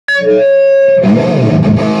Hey,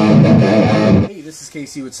 this is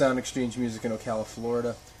Casey with Sound Exchange Music in Ocala,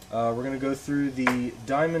 Florida. We're going to go through the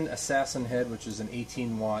Diamond Assassin head, which is an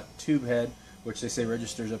 18-watt tube head, which they say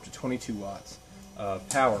registers up to 22 watts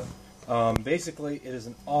power. Basically, it is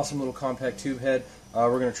an awesome little compact tube head.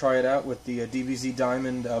 We're going to try it out with the DBZ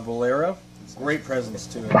Diamond Bolero. It's great presence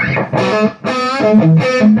to it.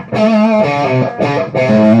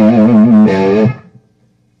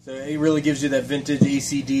 So it really gives you that vintage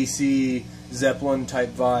AC/DC Zeppelin type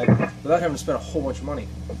vibe without having to spend a whole bunch of money.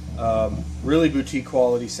 Really boutique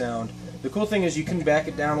quality sound. The cool thing is you can back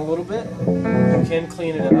it down a little bit. You can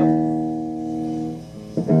clean it up.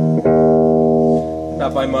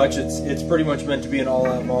 Not by much. It's pretty much meant to be an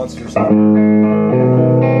all-out monster.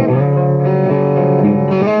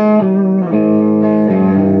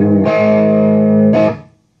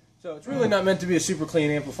 So it's really not meant to be a super clean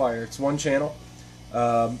amplifier. It's one channel.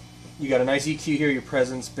 You got a nice EQ here, your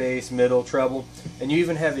presence, bass, middle, treble, and you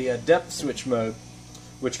even have a depth switch mode,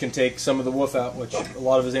 which can take some of the woof out, which a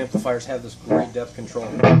lot of his amplifiers have this great depth control.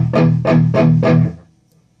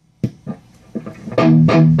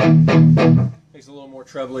 Makes it a little more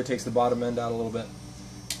trebly, takes the bottom end out a little bit.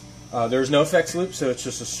 There's no effects loop, so it's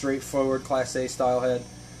just a straightforward Class A style head.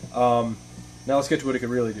 Now let's get to what it could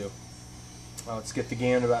really do. Let's get the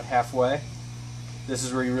gain about halfway. This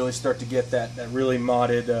is where you really start to get that really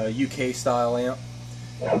modded UK style amp.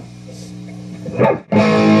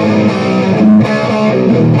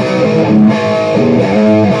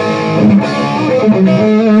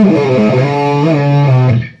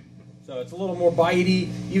 So it's a little more bitey.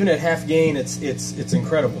 Even at half gain, it's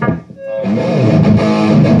incredible.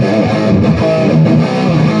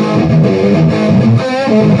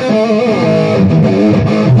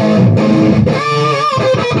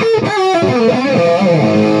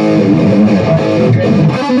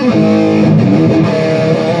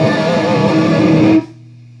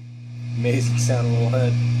 Amazing sounding little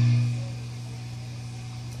head.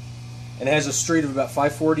 And it has a street of about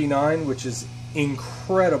 549, which is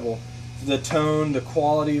incredible. The tone, the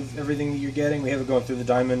quality of everything that you're getting. We have it going through the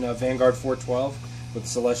Diamond Vanguard 412 with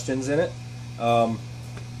Celestians in it.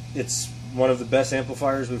 It's one of the best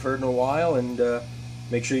amplifiers we've heard in a while, and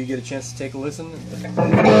make sure you get a chance to take a listen.